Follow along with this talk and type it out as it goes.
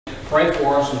pray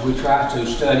for us as we try to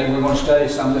study. We're going to study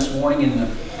some this morning in the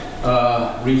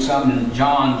read some in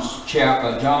John's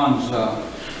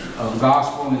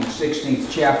Gospel in the 16th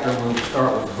chapter. We'll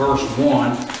start with verse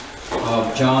 1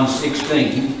 of John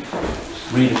 16.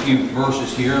 Read a few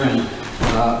verses here and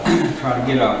try to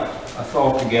get a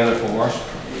thought together for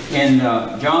us. In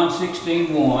John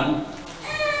 16:1,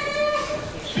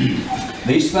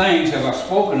 these things have I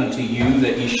spoken unto you,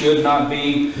 that ye should not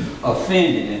be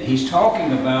offended. And he's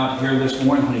talking about here this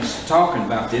morning, when he's talking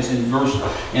about this, in verse,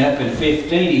 and up in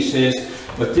 15, he says,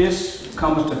 but this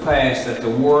cometh to pass, that the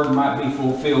word might be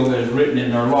fulfilled that is written in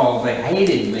their law. They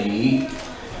hated me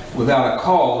without a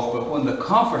cause, but when the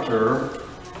Comforter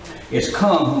is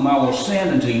come, whom I will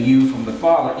send unto you from the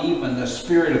Father, even the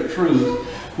Spirit of truth,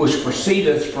 which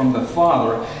proceedeth from the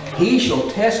Father, he shall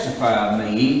testify of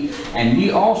me, and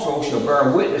ye also shall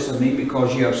bear witness of me,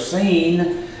 because ye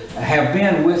have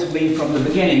been with me from the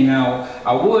beginning. Now,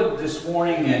 I would this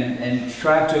morning and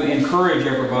try to encourage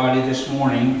everybody this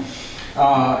morning.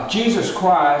 Jesus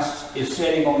Christ is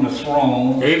sitting on the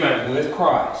throne. Amen. With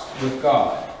Christ, with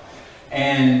God.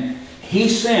 And he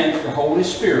sent the Holy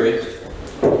Spirit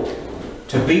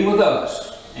to be with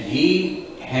us. And he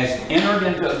has entered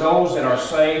into those that are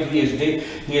saved. He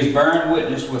is bearing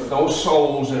witness with those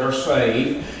souls that are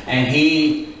saved. And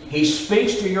he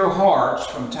speaks to your hearts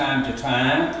from time to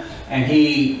time. And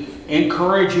he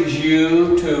encourages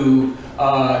you to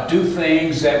do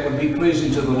things that would be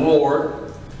pleasing to the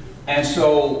Lord. And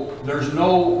so there's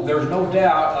no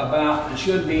doubt about, there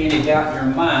shouldn't be any doubt in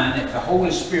your mind that the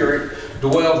Holy Spirit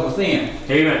dwells within.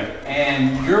 Amen.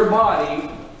 And your body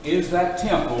is that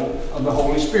temple of the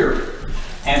Holy Spirit.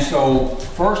 And so,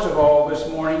 first of all, this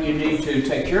morning you need to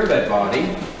take care of that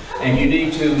body, and you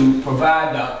need to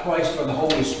provide a place for the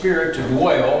Holy Spirit to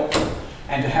dwell,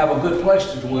 and to have a good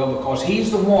place to dwell, because he's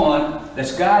the one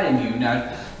that's guiding you.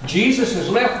 Now, Jesus has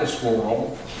left this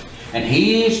world, and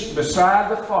he's beside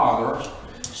the Father,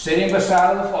 sitting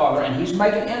beside the Father, and he's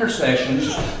making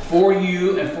intercessions for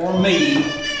you and for me,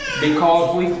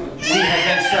 because we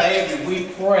have been saved, and we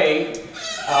pray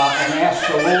and ask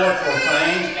the Lord for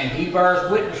things, and he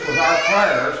bears witness with our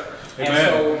prayers. Amen. And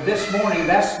so this morning,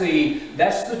 that's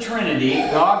the Trinity,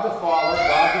 God the Father,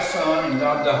 God the Son, and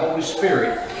God the Holy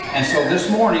Spirit. And so this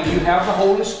morning you have the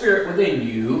Holy Spirit within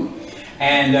you,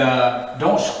 and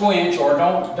don't squinch, or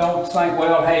don't think,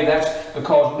 well, hey, that's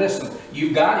because, listen,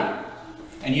 you've got him.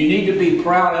 And you need to be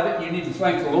proud of it. You need to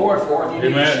thank the Lord for it. You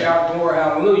need to shout glory,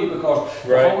 hallelujah, because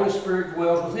the Holy Spirit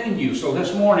dwells within you. So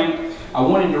this morning, I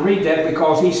wanted to read that,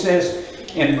 because he says,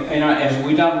 as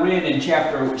we done read in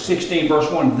chapter 16,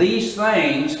 verse 1, these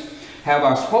things have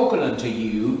I spoken unto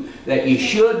you, that ye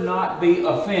should not be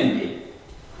offended.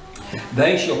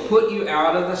 They shall put you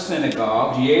out of the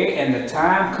synagogues, yea, and the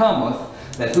time cometh,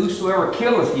 that whosoever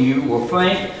killeth you will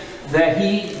think that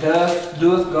he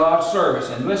doeth God's service.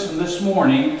 And listen, this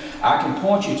morning, I can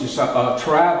point you to a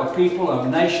tribe of people, a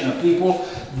nation of people,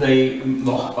 the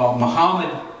Muhammad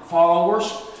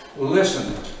followers.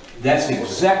 Listen, that's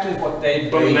exactly what they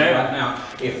believe right now.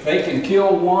 If they can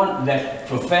kill one that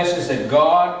professes that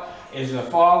God is the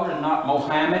Father and not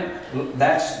Muhammad,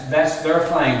 that's their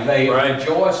thing. They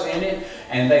rejoice in it,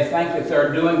 and they think that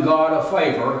they're doing God a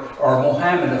favor, or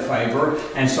Muhammad a favor.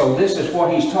 And so this is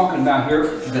what he's talking about here.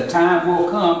 The time will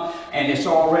come, and it's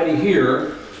already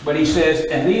here. But he says,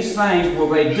 and these things will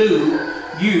they do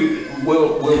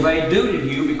to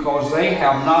you, because they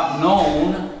have not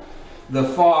known the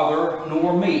Father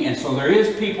nor me. And so there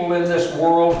is people in this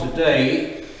world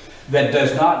today that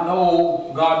does not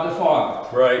know God the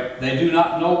Father. Right. They do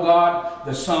not know God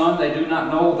the Son. They do not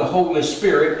know the Holy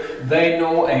Spirit. They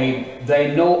know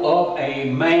of a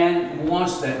man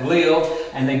once that lived,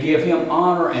 and they give him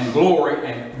honor and glory,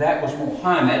 and that was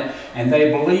Muhammad. And they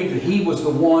believe that he was the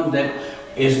one that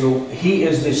is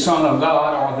the Son of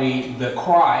God, or the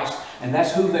Christ, and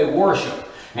that's who they worship.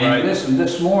 And listen,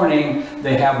 this morning,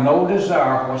 they have no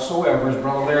desire whatsoever, as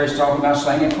Brother Larry's talking about,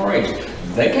 singing praise.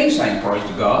 They can't sing praise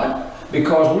to God,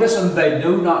 because, listen, they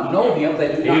do not know him.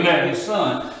 They do not know his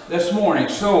Son this morning.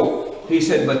 So, he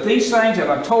said, but these things have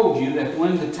I told you, that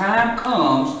when the time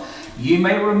comes, ye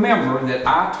may remember that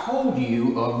I told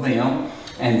you of them.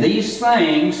 And these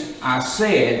things I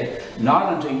said not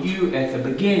unto you at the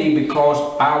beginning, because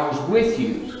I was with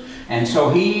you. And so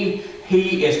he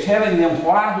is telling them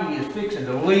why he is fixing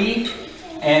to leave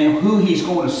and who he's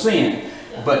going to send.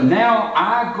 But now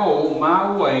I go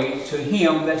my way to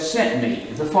him that sent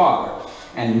me, the Father.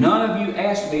 And none of you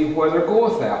ask me, whither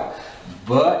goeth thou?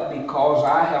 But because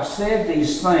I have said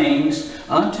these things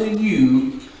unto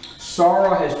you,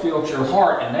 sorrow has filled your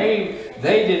heart. And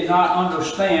they did not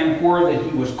understand where that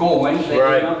he was going. They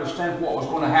didn't understand what was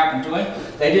going to happen to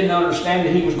him. They didn't understand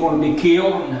that he was going to be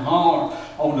killed and hung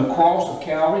on the cross of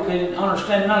Calvary. They didn't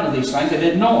understand none of these things. They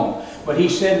didn't know him. But he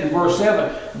said in verse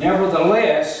 7,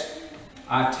 nevertheless,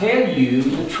 I tell you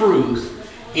the truth,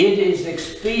 it is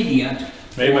expedient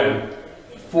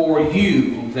for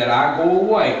you that I go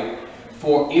away.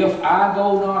 For if I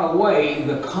go not away,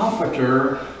 the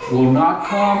Comforter will not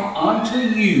come unto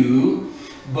you,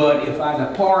 but if I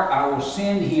depart, I will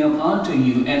send him unto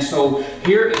you. And so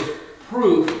here is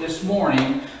proof this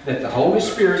morning that the Holy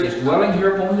Spirit is dwelling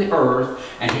here upon the earth,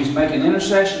 and he's making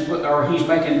intercessions with, or he's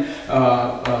making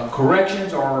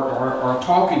corrections or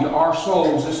talking to our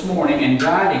souls this morning and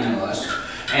guiding us.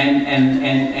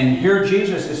 And here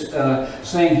Jesus is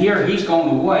saying here he's gone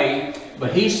away,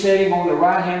 but he's sitting on the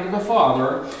right hand of the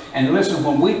Father. And listen,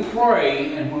 when we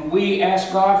pray and when we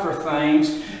ask God for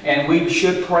things, and we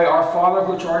should pray, our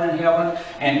Father which art in heaven,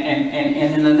 and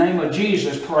in the name of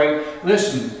Jesus pray,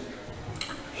 listen,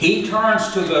 he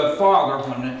turns to the Father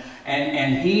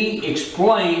and he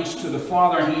explains to the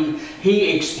Father,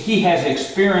 he has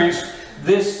experienced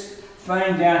this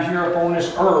thing down here upon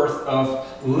this earth of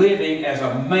living as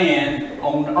a man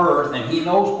on earth, and he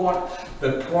knows what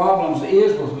the problems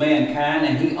is with mankind,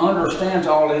 and he understands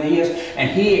all it is,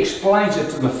 and he explains it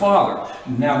to the Father.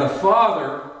 Now the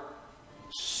Father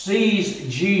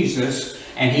sees Jesus,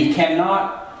 and he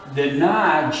cannot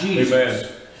deny Jesus.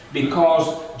 Amen.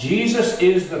 Because Jesus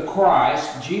is the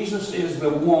Christ, Jesus is the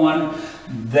one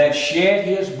that shed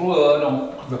his blood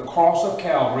on the cross of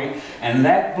Calvary, and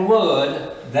that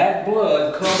blood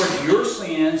covered your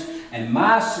sins and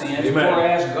my sins,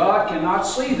 whereas God cannot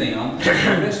see them.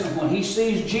 Listen, when he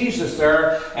sees Jesus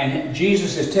there, and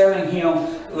Jesus is telling him,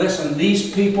 listen,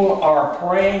 these people are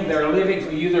praying, they're living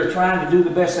for you, they're trying to do the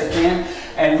best they can,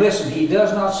 and listen, he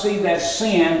does not see that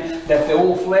sin that the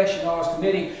old flesh and all is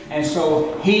committing, and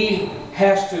so he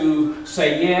has to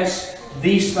say, yes,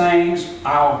 these things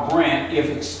I'll grant if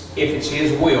it's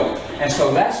his will. And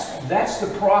so that's the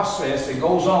process that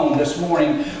goes on this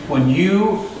morning when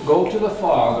you go to the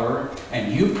Father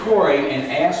and you pray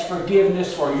and ask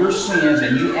forgiveness for your sins,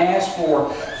 and you ask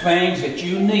for things that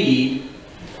you need.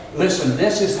 Listen,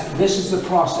 this is the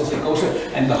process that goes on,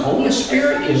 and the Holy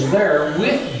Spirit is there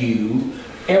with you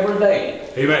every day.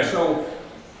 Amen. So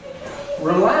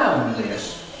rely on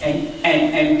this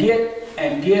and get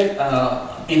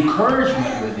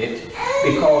encouragement with it,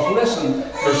 because listen,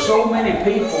 there's so many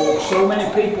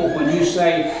people when you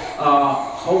say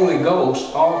Holy Ghost,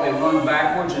 they run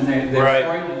backwards and they're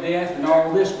afraid of death and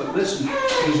all this, but listen,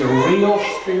 he's a real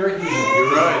spirit.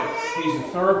 He's the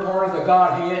third part of the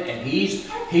Godhead, and he's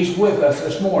with us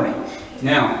this morning.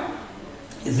 Now,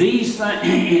 these things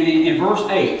in verse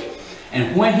 8,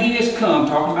 and when he is come,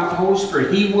 talking about the Holy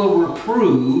Spirit, he will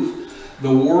reprove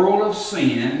the world of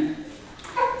sin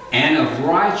and of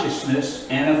righteousness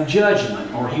and of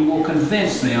judgment, or he will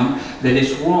convince them that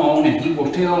it's wrong, and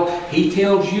he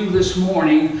tells you this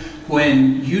morning,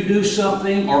 when you do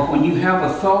something or when you have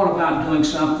a thought about doing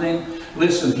something,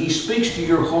 listen, he speaks to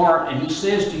your heart and he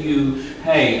says to you,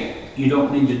 hey, you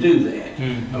don't need to do that.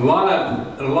 Mm-hmm. A lot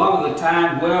of the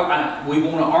time, we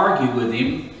want to argue with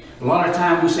him. A lot of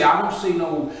time we say, I don't see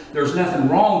there's nothing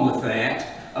wrong with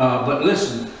that. But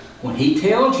listen, when he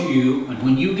tells you, and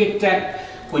when you get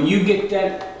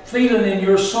that feeling in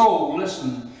your soul,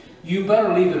 listen, you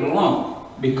better leave it alone,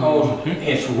 because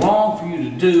it's wrong for you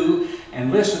to do.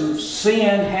 And listen,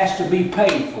 sin has to be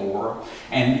paid for,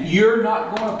 and you're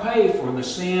not going to pay for the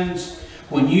sins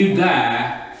when you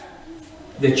die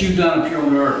that you've done up here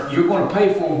on the earth. You're going to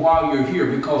pay for them while you're here,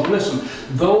 because listen,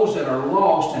 those that are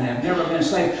lost and have never been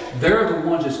saved, they're the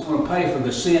ones that's going to pay for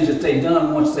the sins that they've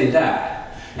done once they die.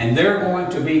 And they're going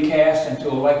to be cast into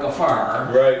a lake of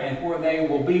fire, and where they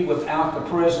will be without the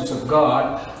presence of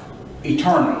God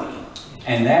eternally.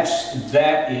 And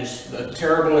that is the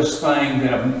terriblest thing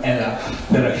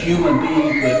that a human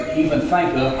being could even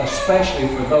think of, especially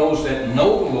for those that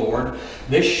know the Lord.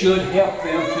 This should help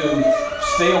them to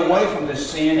stay away from this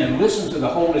sin and listen to the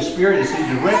Holy Spirit as he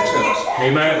directs us.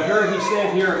 Amen. So here he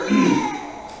said here,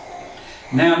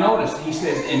 now notice, he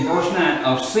says in verse 9,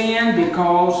 of sin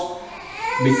because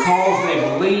they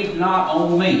believe not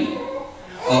on me,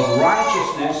 of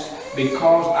righteousness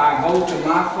because I go to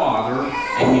my Father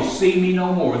and you see me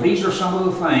no more. These are some of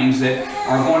the things that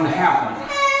are going to happen.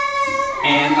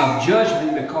 And of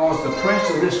judgment, because the prince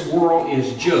of this world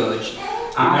is judged.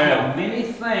 I have many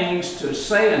things to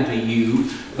say unto you,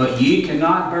 but ye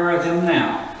cannot bear them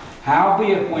now.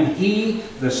 Howbeit when he,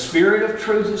 the Spirit of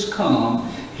truth, is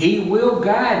come, he will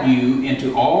guide you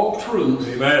into all truth.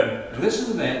 Amen. Listen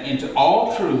to that, into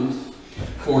all truth.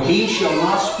 For he shall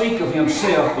not speak of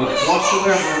himself, but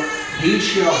whatsoever he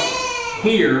shall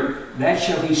hear, that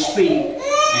shall he speak,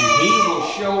 and he will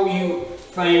show you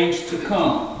things to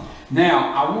come.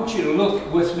 Now, I want you to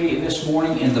look with me this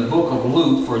morning in the book of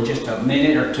Luke for just a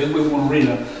minute or two. We want to read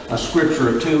a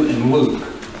scripture or two in Luke.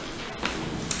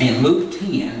 In Luke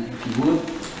 10, if you would,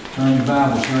 turn your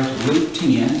Bibles here to Luke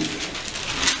 10.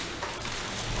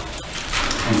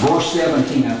 And verse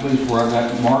 17, I believe, is where I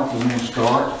got it marked. We're going to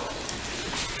start.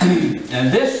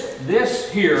 And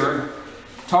this here,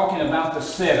 talking about the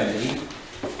 70,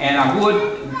 and I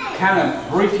would kind of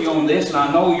brief you on this, and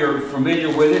I know you're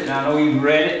familiar with it, and I know you've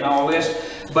read it and all this,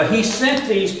 but he sent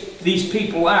these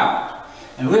people out.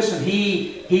 And listen,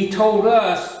 he told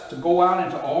us to go out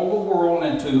into all the world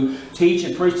and to teach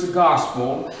and preach the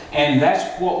gospel, and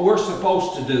that's what we're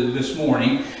supposed to do this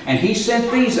morning. And he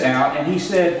sent these out, and he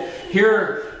said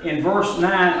here in verse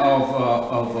 9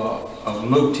 of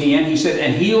Luke 10, he said,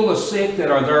 "And heal the sick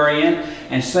that are therein,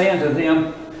 and say unto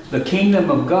them, the kingdom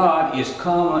of God is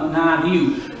come nigh to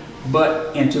you.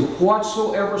 But into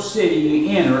whatsoever city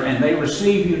ye enter, and they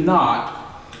receive you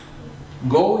not,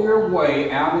 go your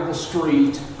way out of the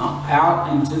street,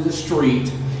 out into the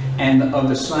street, and of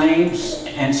the same,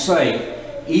 and say,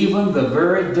 even the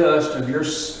very dust of your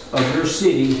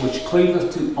city, which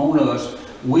cleaveth on us,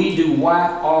 we do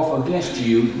wipe off against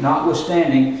you.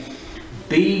 Notwithstanding,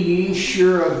 be ye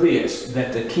sure of this,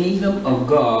 that the kingdom of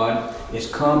God is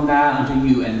come nigh unto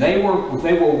you." And they were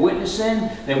witnessing.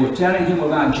 They were telling him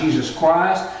about Jesus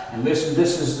Christ. And listen,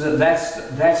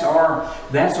 that's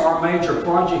our major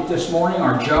project this morning.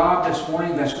 Our job this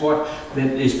morning. That's what that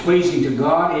is pleasing to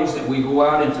God, is that we go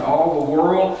out into all the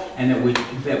world, and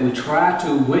that we try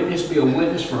to witness, be a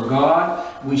witness for God.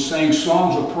 We sing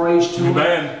songs of praise to Him,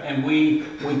 and we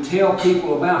tell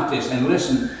people about this. And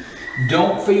listen,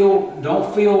 don't feel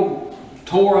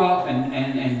tore up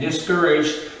and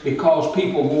discouraged because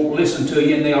people won't listen to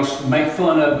you and they'll make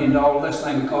fun of you and all this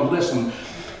thing. Because listen,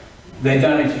 they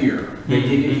done it here. They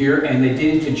did it here, and they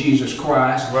did it to Jesus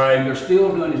Christ. Right. And they're still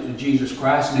doing it to Jesus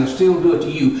Christ, and they'll still do it to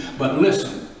you. But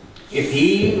listen, if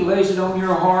He lays it on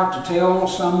your heart to tell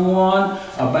someone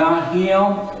about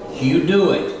Him, you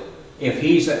do it. If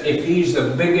He's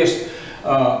the biggest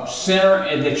sinner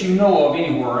that you know of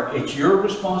anywhere, it's your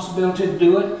responsibility to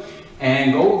do it.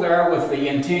 And go there with the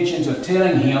intentions of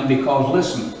telling him, because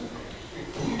listen,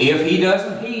 if he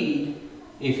doesn't heed,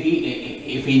 if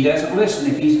he doesn't listen,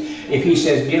 if he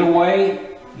says, "Get away,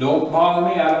 don't bother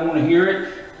me, I don't want to hear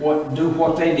it," do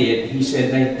what they did. He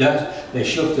said they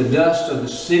shook the dust of the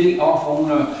city off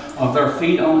of their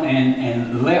feet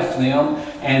and left them,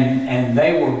 and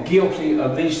they were guilty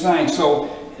of these things. So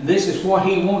this is what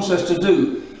he wants us to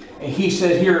do. He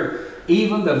said here,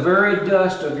 "Even the very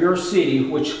dust of your city,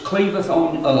 which cleaveth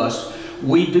on us,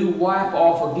 we do wipe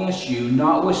off against you.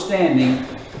 Notwithstanding,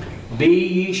 be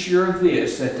ye sure of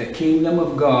this, that the kingdom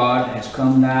of God has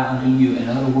come nigh unto you." In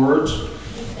other words,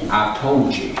 I've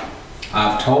told you.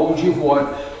 I've told you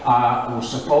what I was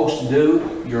supposed to do.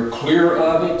 You're clear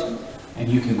of it, and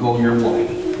you can go your way.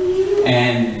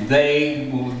 And they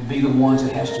will be the ones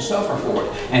that has to suffer for it.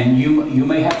 And you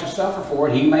may have to suffer for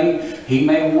it. He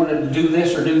may want to do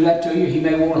this or do that to you. He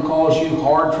may want to cause you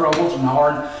hard troubles and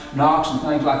hard knocks and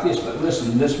things like this. But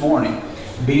listen, this morning,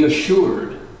 be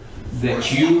assured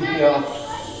that you helped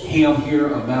him hear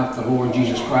about the Lord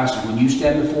Jesus Christ. And when you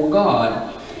stand before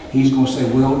God, He's going to say,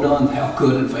 "Well done, thou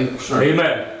good and faithful servant."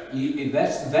 Amen.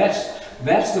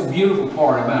 That's the beautiful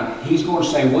part about it. He's going to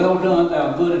say, "Well done,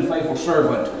 thou good and faithful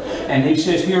servant." And he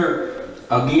says here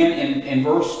again in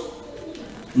verse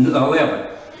 11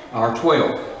 or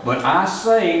 12, "But I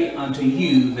say unto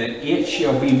you that it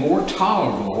shall be more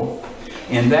tolerable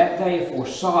in that day for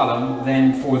Sodom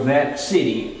than for that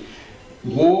city.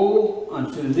 Woe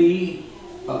unto thee,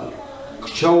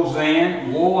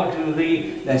 Chorazin! Woe unto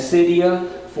thee, Lafferty!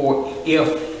 For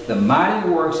if the mighty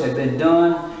works had been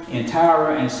done in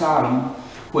Tyre and Sodom,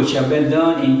 which have been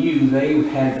done in you, they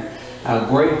had a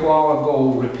great while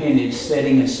ago repented,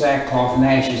 sitting in sackcloth and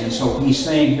ashes." And so he's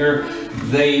saying here,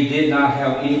 they did not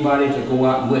have anybody to go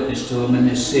out and witness to them in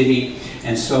this city,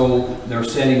 and so they're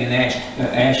sitting in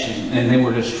ashes, and they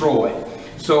were destroyed.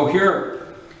 So here,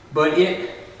 but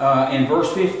in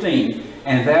verse 15,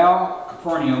 "And thou,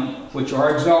 Capernaum, which are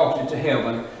exalted to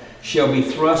heaven, shall be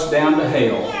thrust down to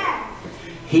hell.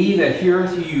 He that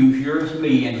heareth you heareth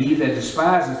me, and he that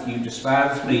despiseth you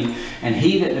despiseth me, and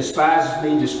he that despiseth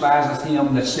me despiseth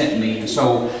him that sent me." And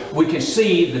so we can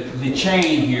see the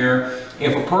chain here.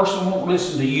 If a person won't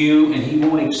listen to you and he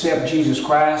won't accept Jesus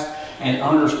Christ, and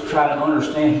try to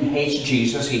understand he hates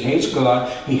Jesus, he hates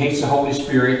God, he hates the Holy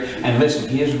Spirit, and listen,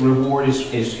 his reward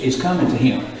is coming to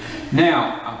him.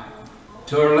 Now,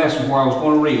 to our lesson where I was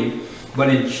going to read, but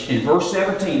in verse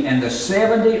 17, and the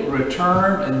 70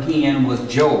 returned again with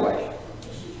joy,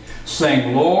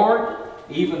 saying, Lord,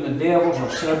 even the devils are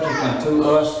subject unto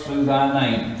us through thy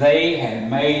name. They had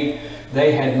made a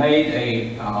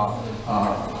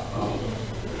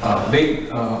big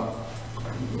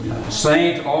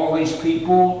saying to all these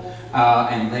people,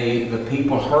 and the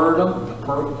people heard them. The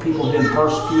people didn't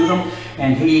persecute them,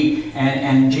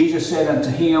 and Jesus said unto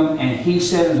him, and he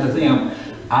said unto them,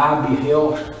 I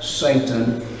beheld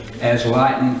Satan as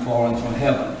lightning falling from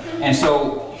heaven. And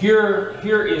so here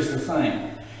is the thing.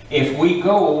 If we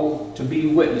go to be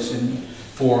witnessing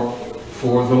for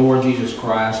the Lord Jesus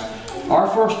Christ, our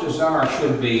first desire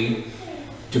should be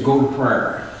to go to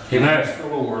prayer. And ask the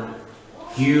Lord,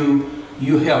 you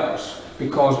help us,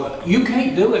 because you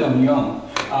can't do it on your own.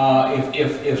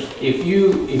 If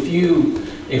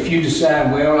you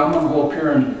decide, well, I'm going to go up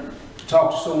here and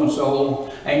talk to so and so,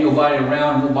 ain't nobody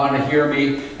around, nobody hear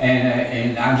me,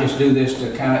 and I just do this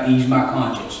to kind of ease my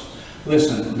conscience.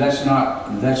 Listen, that's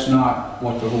not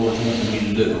what the Lord's wanting you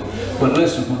to do. But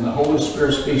listen, when the Holy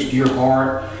Spirit speaks to your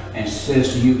heart and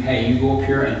says to you, hey, you go up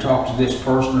here and talk to this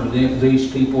person or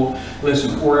these people,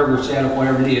 listen, wherever it's at or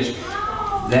whatever it is,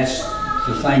 that's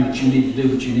the thing that you need to do.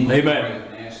 But you need to pray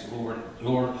and ask the Lord,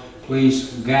 Lord,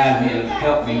 please guide me and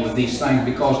help me with these things,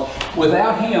 because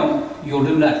without Him, you'll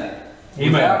do nothing.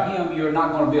 Amen. Without Him, you're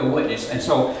not going to be a witness. And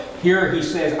so here he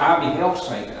says, I beheld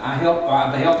Satan. I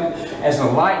beheld him as the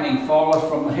lightning falleth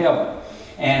from heaven.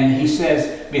 And he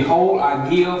says, behold, I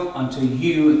give unto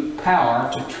you power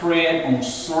to tread on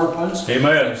serpents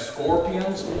and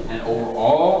scorpions and over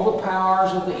all the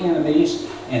powers of the enemies,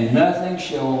 and nothing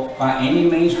shall by any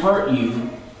means hurt you.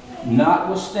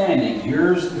 Notwithstanding,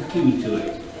 here's the key to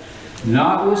it.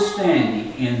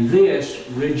 Notwithstanding, in this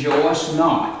rejoice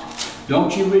not.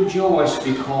 Don't you rejoice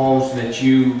because that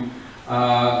you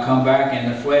come back in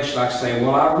the flesh, like say,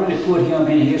 well, I really put him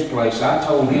in his place. I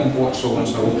told him what so and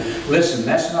so. Listen,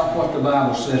 that's not what the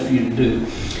Bible says for you to do.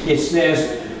 It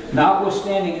says,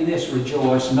 notwithstanding in this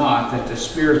rejoice not that the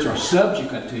spirits are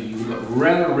subject unto you, but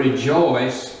rather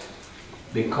rejoice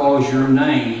because your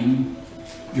names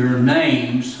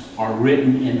are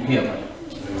written in heaven.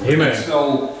 Amen. And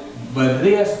so, but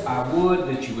this, I would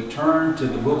that you would turn to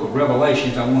the book of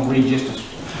Revelations. I want to read just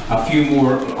a few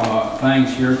more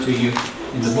things here to you.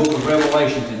 In the book of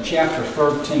Revelations, in chapter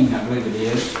 13, I believe it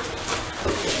is.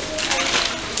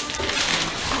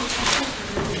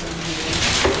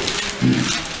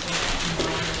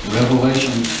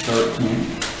 Revelations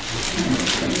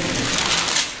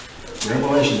 13.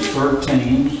 Revelations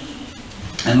 13.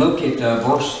 And look at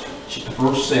verse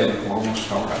 7, where we're going to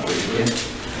start, I believe it is.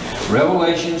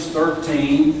 Revelations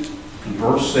 13, and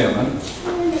verse 7.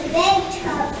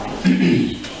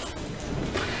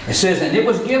 It says, and it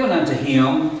was given unto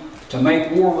him to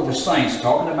make war with the saints,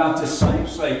 talking about this same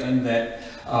Satan that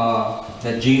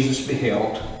Jesus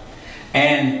beheld,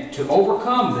 and to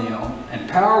overcome them, and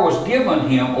power was given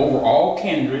him over all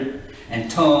kindred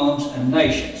and tongues and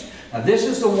nations. Now this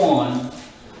is the one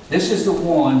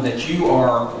that you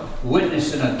are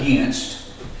witnessing against.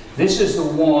 This is the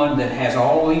one that has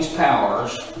all these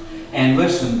powers. And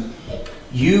listen,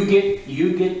 you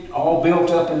get all built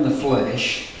up in the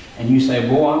flesh, and you say,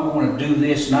 boy, I'm going to do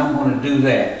this and I'm going to do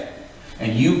that.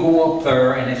 And you go up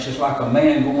there, and it's just like a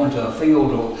man going to a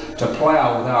field to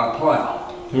plow without a plow.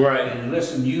 Right. And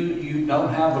listen, you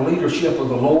don't have the leadership of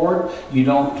the Lord. You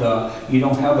don't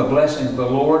have the blessing of the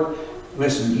Lord.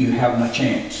 Listen, you have no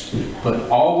chance. But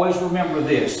always remember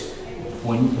this: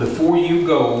 before you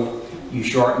go, you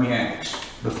sharpen your axe.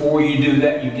 Before you do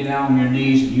that, you get down on your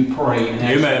knees and you pray and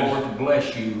ask the Lord to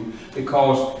bless you,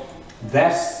 because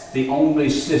that's the only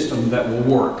system that will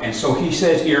work. And so he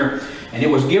says here, and it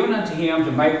was given unto him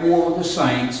to make war with the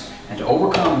saints and to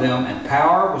overcome them, and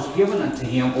power was given unto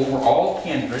him over all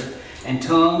kindred and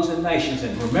tongues and nations.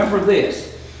 And remember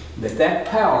this, that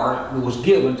power was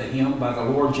given to him by the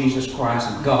Lord Jesus Christ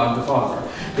and God the Father,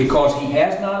 because he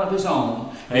has none of his own.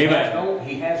 Amen.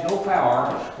 He has no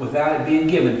power without it being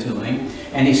given to him.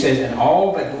 And he says, and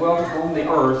all that dwell upon the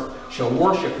earth shall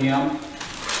worship him,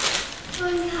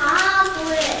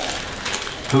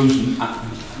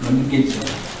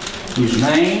 whose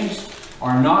names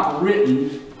are not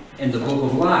written in the book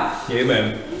of life.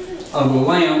 Amen. Of the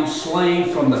Lamb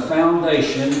slain from the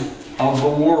foundation of the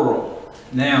world.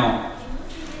 Now,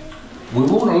 we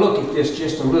want to look at this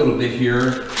just a little bit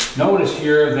here. Notice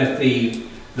here that the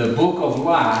book of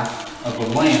life of the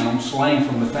Lamb slain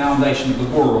from the foundation of the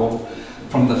world,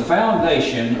 from the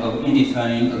foundation of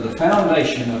anything, the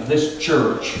foundation of this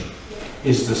church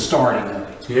is the starting of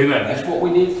it. Amen. That's what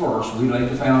we did first. We laid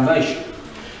the foundation.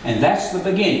 And that's the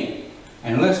beginning.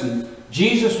 And listen,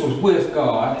 Jesus was with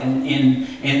God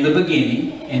in the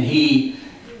beginning, and He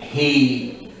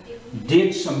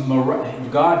did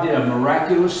God did a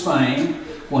miraculous thing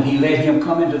when He let Him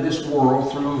come into this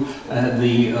world through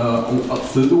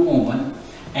the woman.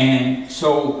 And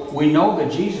so we know that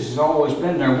Jesus has always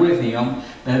been there with Him,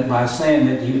 by saying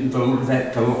that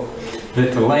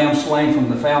the Lamb slain from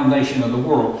the foundation of the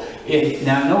world.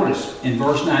 Now notice in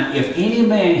verse 9, if any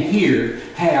man here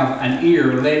have an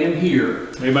ear, let him hear.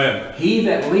 Amen. He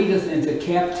that leadeth into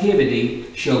captivity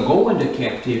shall go into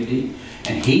captivity,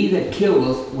 and he that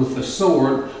killeth with the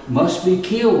sword must be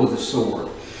killed with the sword.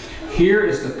 Here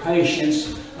is the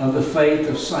patience of the faith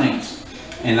of saints.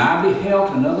 And I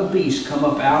beheld another beast come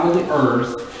up out of the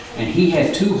earth, and he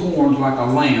had two horns like a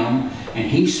lamb, and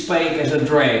he spake as a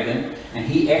dragon, and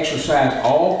he exercised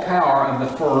all power of the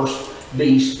first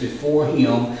beast before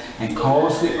him, and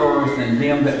caused the earth and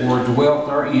them that were dwelt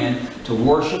therein to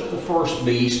worship the first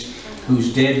beast,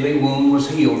 whose deadly wound was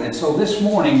healed. And so this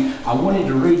morning I wanted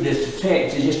to read this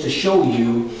text just to show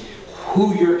you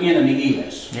who your enemy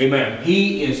is. Amen.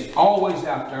 He is always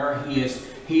out there. He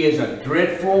is a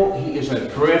dreadful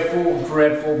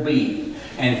being.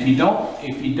 And if you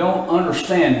don't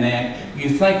understand that, you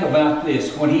think about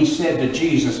this when He said to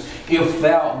Jesus, if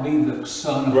thou be the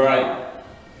Son of God,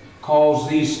 cause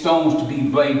these stones to be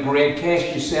made bread,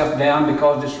 cast yourself down,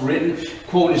 because it's written,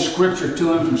 quoted scripture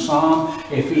to Him from Psalm,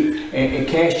 if he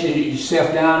cast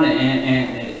yourself down,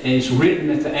 and it's written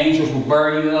that the angels will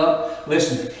bear you up.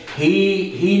 Listen,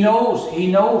 he knows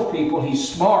people. He's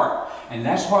smart. And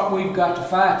that's what we've got to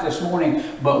fight this morning.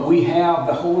 But we have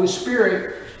the Holy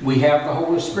Spirit. We have the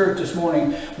Holy Spirit this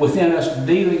morning within us,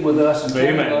 dealing with us and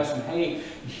telling us. And hey,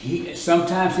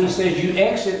 sometimes He says, you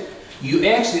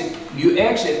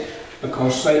exit,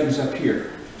 because Satan's up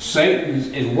here.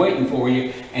 Satan is waiting for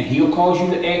you, and he'll cause you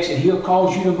to exit. He'll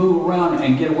cause you to move around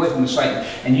and get away from Satan.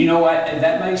 And you know what?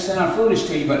 That may sound foolish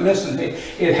to you, but listen,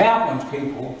 it happens,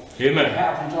 people. Amen. It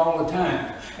happens all the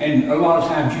time. And a lot of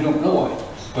times you don't know it.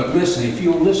 But listen, if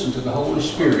you'll listen to the Holy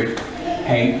Spirit,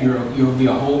 hey, you'll be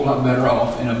a whole lot better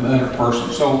off and a better person.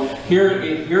 So here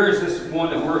is this one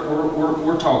that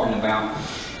we're talking about,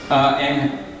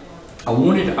 and I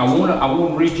want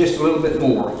to read just a little bit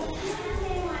more.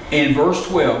 In verse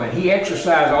 12, and he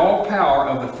exercised all power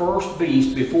of the first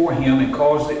beast before him, and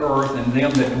caused the earth and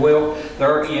them that dwell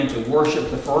therein to worship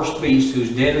the first beast,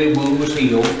 whose deadly wound was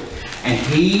healed. And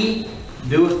he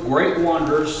doeth great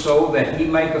wonders, so that he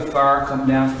maketh fire come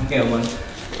down from heaven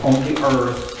on the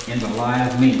earth in the light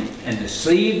of men, and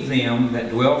deceived them that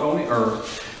dwelt on the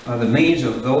earth by the means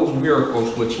of those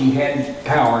miracles which he had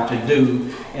power to do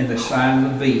in the sight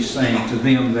of the beast, saying to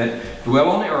them that dwell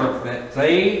on the earth, that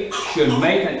they should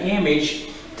make an image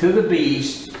to the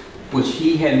beast, which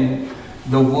he had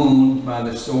the wound by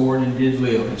the sword and did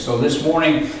live. And so this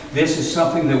morning, this is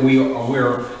something that we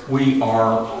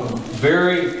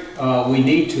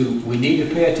need to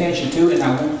pay attention to. And I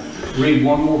want to read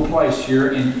one more place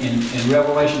here in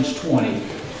Revelations 20,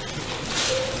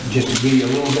 just to give you a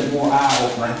little bit more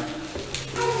eye-opener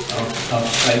of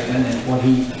Satan and what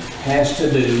he has to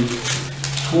do.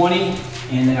 20,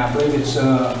 and then I believe it's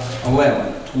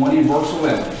 11. 20 and verse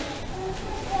 11.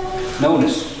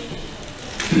 Notice,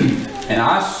 and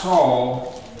I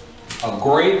saw a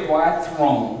great white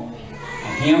throne,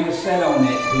 and him that sat on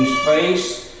it, whose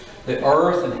face the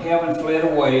earth and heaven fled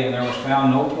away, and there was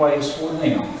found no place for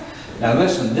them. Now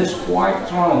listen, this white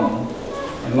throne,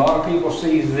 and a lot of people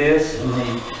see this, and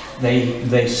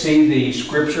they see the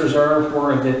scriptures are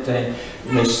where that they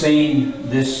seen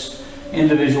this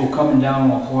individual coming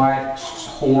down on a white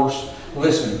horse.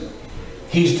 Listen,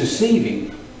 he's deceiving.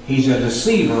 He's a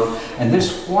deceiver, and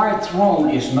this white throne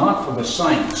is not for the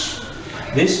saints.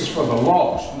 This is for the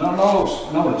lost.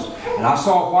 Notice. And I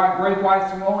saw a great white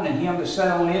throne, and him that sat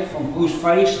on it, from whose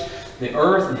face the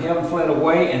earth and heaven fled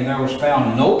away, and there was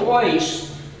found no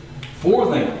place for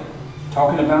them.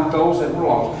 Talking about those that were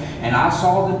lost. And I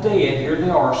saw the dead, here they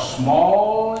are,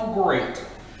 small and great,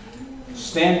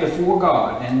 stand before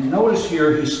God. And notice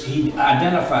here he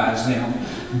identifies them,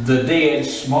 the dead,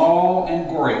 small and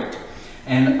great.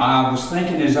 And I was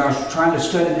thinking, as I was trying to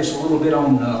study this a little bit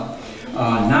on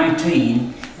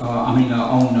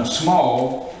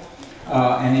small,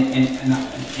 and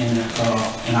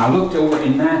I looked over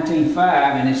in 19:5,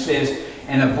 and it says,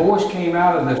 and a voice came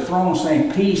out of the throne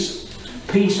saying,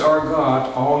 Peace our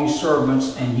God, all ye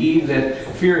servants, and ye that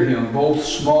fear him, both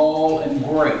small and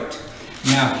great.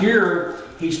 Now here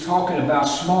he's talking about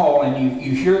small, and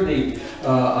you hear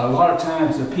a lot of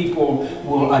times the people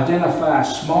will identify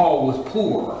small with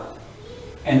poor.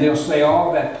 And they'll say,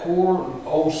 oh, that poor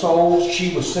old soul,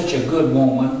 she was such a good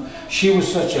woman. She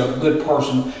was such a good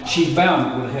person. She's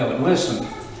bound to go to heaven. Listen,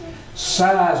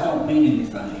 size don't mean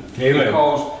anything. Amen.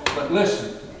 But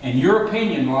listen, in your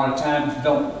opinion, a lot of times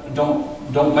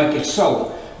don't make it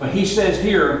so. But he says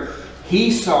here,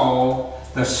 he saw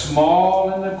the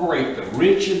small and the great, the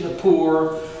rich and the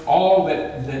poor, all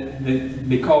that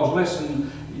because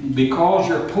listen, because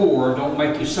you're poor don't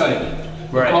make you saved.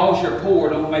 Right. Because you're poor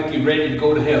don't make you ready to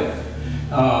go to heaven.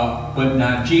 But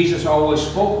now Jesus always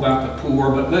spoke about the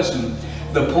poor, but listen,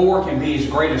 the poor can be as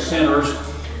great as sinners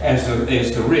as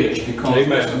the rich, because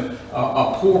listen,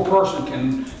 a poor person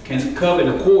can covet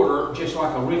a quarter just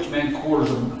like a rich man honors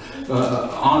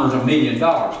 $1 million.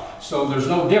 So there's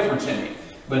no difference in it.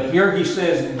 But here he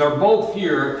says they're both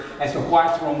here at the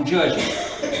white throne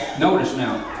judgment. Notice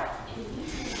now.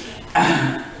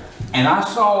 And I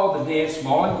saw the dead,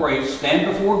 small and great, stand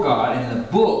before God, and the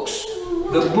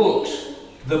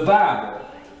Bible.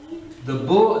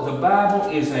 The Bible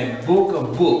is a book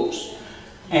of books.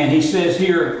 And he says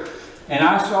here, and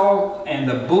I saw, and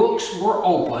the books were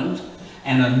opened,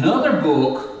 and another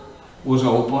book was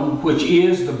opened, which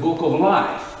is the book of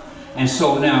life. And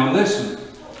so now listen,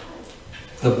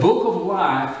 the book of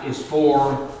life is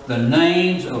for the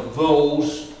names of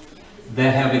those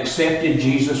that have accepted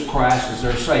Jesus Christ as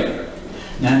their Savior.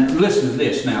 Now listen to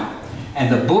this now.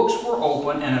 And the books were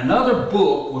open, and another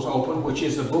book was opened, which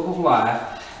is the book of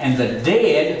life, and the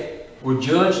dead were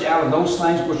judged out of those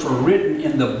things which were written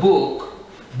in the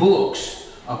books,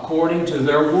 according to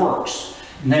their works.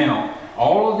 Now,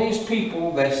 all of these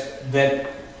people that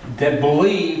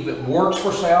believe that works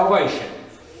for salvation,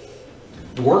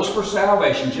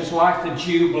 just like the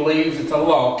Jew believes that the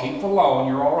law, keep the law and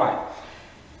you're all right.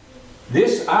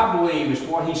 This, I believe, is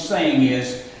what he's saying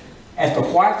is, at the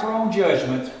white throne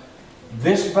judgment,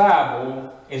 this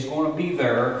Bible is going to be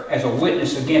there as a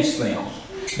witness against them,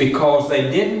 because they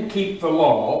didn't keep the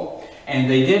law, and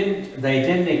they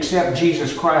didn't accept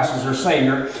Jesus Christ as their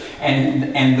Savior,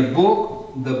 and the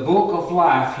book of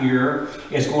life here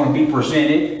is going to be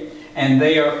presented, and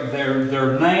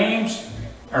their names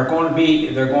are going to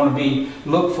be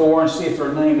looked for and see if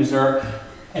their name is there,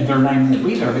 and their name will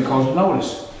be there, because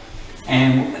notice.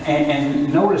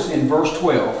 And notice in verse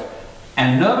 12,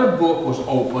 another book was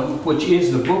opened, which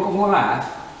is the book of life,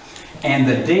 and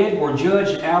the dead were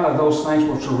judged out of those things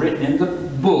which were written in the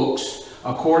books,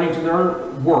 according to their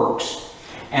works.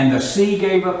 And the sea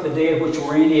gave up the dead which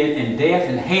were in it, and death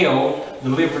and hell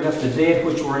delivered up the dead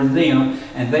which were in them,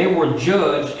 and they were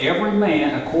judged every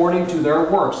man according to their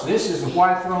works. This is the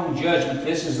white throne judgment.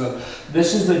 This is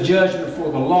the judgment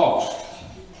for the lost.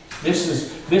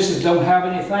 This don't have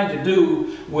anything to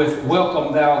do with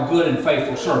welcome thou good and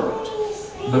faithful servant,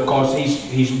 because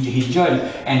he's judging.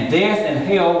 And death and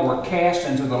hell were cast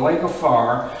into the lake of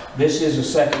fire. This is the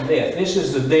second death. This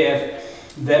is the death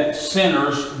that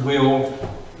sinners will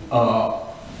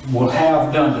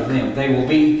have done to them. They will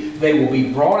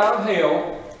be brought out of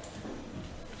hell.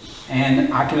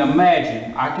 And I can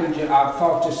imagine, I've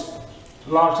thought this a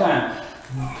lot of times,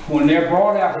 when they're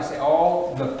brought out, they say,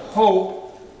 oh, the Pope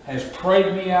has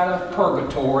prayed me out of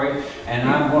purgatory, and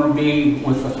I'm going to be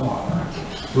with the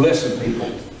Father. Listen,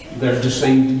 people, they're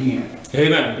deceived again.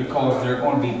 Amen. Because they're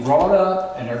going to be brought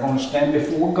up, and they're going to stand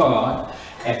before God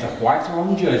at the white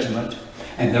throne judgment,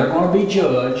 and they're going to be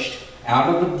judged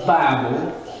out of the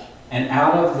Bible, and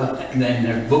out of and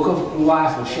their book of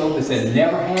life will show that they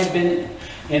never had been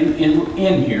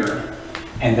in here,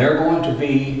 and they're going to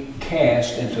be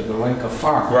cast into the lake of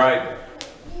fire. Right.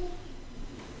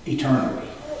 Eternally.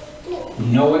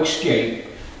 No escape,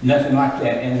 nothing like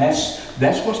that. And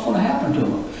that's what's going to happen to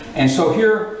them. And so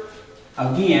here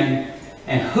again,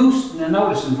 now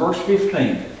notice in verse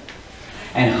 15,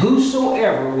 and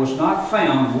whosoever was not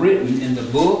found written in the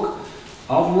book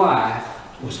of life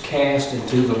was cast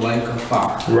into the lake of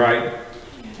fire. Right.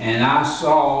 And I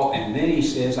saw, and then he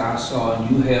says, I saw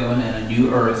a new heaven and a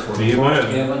new earth, for the first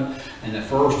heaven and the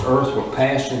first earth were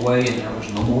passed away, and there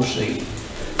was no more sea.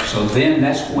 So then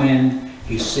that's when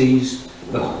he sees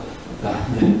the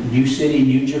new city,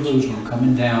 New Jerusalem,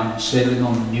 coming down, settling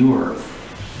on the new earth.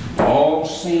 All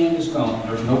sin is gone.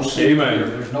 There's no sin here.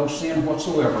 There's no sin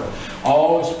whatsoever.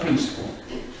 All is peaceful.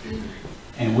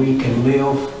 And we can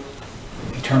live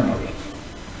eternally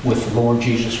with the Lord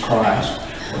Jesus Christ,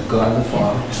 with God the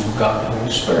Father, and with God the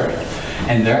Holy Spirit.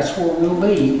 And that's where we'll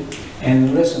be.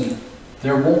 And listen,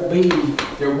 there won't be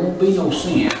no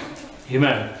sin.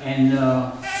 Amen. And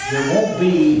there won't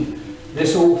be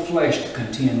this old flesh to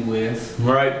contend with.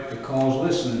 Right. Because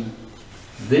listen,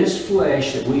 this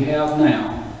flesh that we have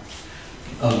now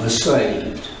of the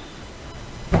saved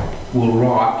will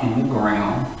rot in the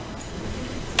ground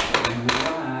and will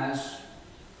rise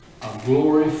a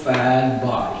glorified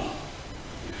body.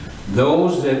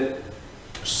 Those that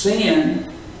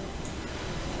sin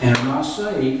and are not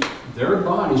saved, their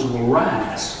bodies will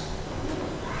rise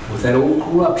with that old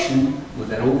corruption, with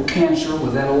that old cancer,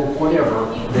 with that old whatever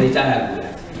they died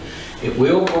with. It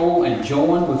will go and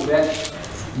join with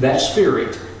that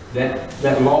spirit,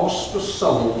 that lost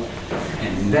soul,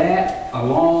 and that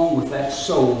along with that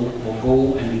soul will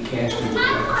go and be cast into the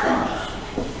lake of fire.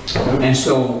 And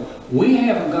so we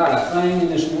haven't got a thing in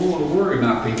this world to worry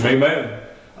about, people. Amen.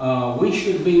 We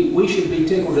should be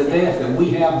tickled to death that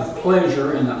we have the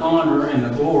pleasure and the honor and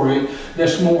the glory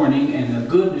this morning and the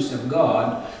goodness of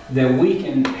God, that we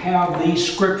can have these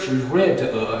scriptures read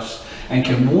to us and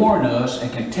can warn us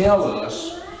and can tell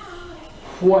us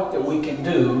what that we can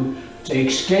do to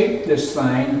escape this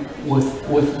thing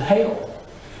with hell.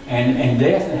 And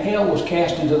death and hell was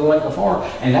cast into the lake of fire,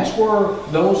 and that's where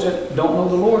those that don't know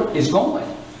the Lord is going.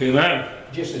 Amen.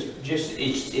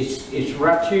 It's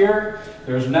right here.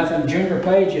 There's nothing Junior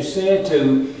Page has said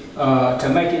to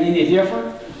make it any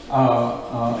different.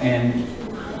 And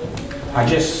I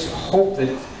just hope that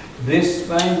this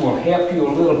thing will help you a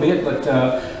little bit. But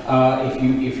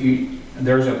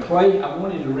there's a play I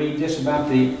wanted to read this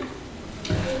about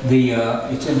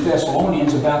it's in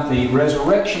Thessalonians about the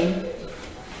resurrection,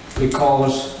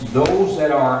 because those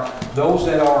that are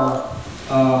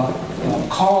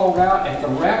called out at the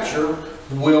rapture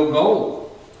will go,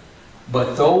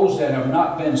 but those that have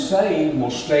not been saved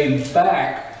will stay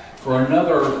back for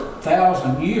another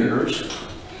 1,000 years,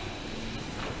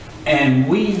 and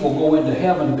we will go into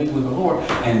heaven to be with the Lord.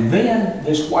 And then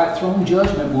this white throne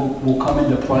judgment will come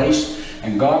into place,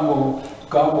 and God will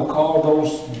call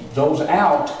those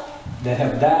out that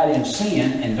have died in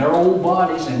sin, and their old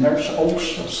bodies and their old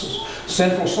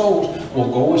sinful souls will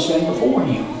go and stand before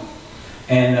Him,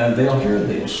 and they'll hear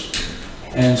this.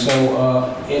 And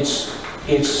so it's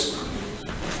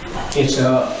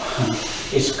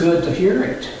good to hear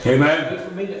it. Amen.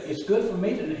 It's good for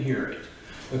me to hear it,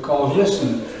 because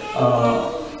listen,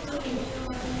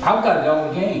 I've got it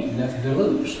all to gain, nothing to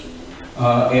lose.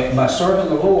 By serving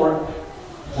the Lord,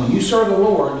 when you serve the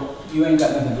Lord, you ain't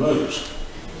got nothing to lose.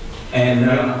 And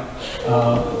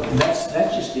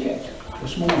that's just it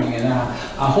this morning. And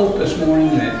I hope this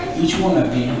morning that each one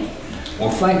of you will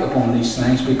think upon these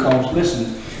things, because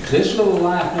listen, this little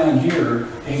life down here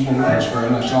ain't gonna last very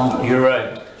much longer. You're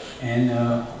right. And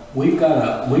we've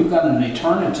got an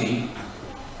eternity.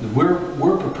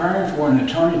 We're preparing for an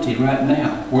eternity right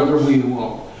now, whether we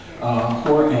will.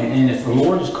 And if the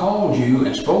Lord has called you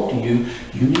and spoke to you,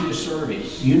 you need to serve Him.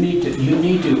 You need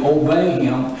to obey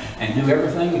Him and do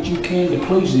everything that you can to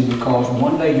please Him, because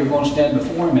one day you're going to stand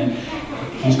before Him and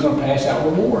He's going to pass out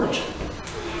rewards.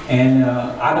 And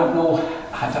I don't know,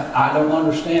 I don't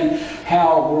understand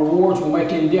how rewards will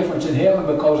make any difference in heaven,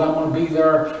 because I'm going to be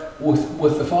there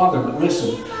with the Father. But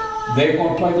listen, they're going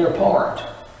to play their part.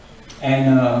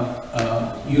 And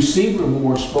you see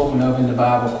rewards spoken of in the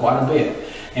Bible quite a bit.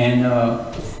 And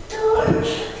I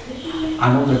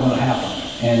know they're going to happen.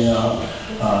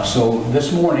 And so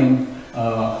this morning,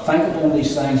 think upon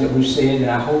these things that we've said, and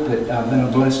I hope that I've been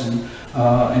a blessing,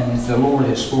 and that the Lord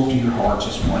has spoke to your hearts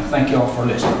this morning. Thank you all for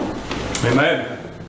listening. Amen.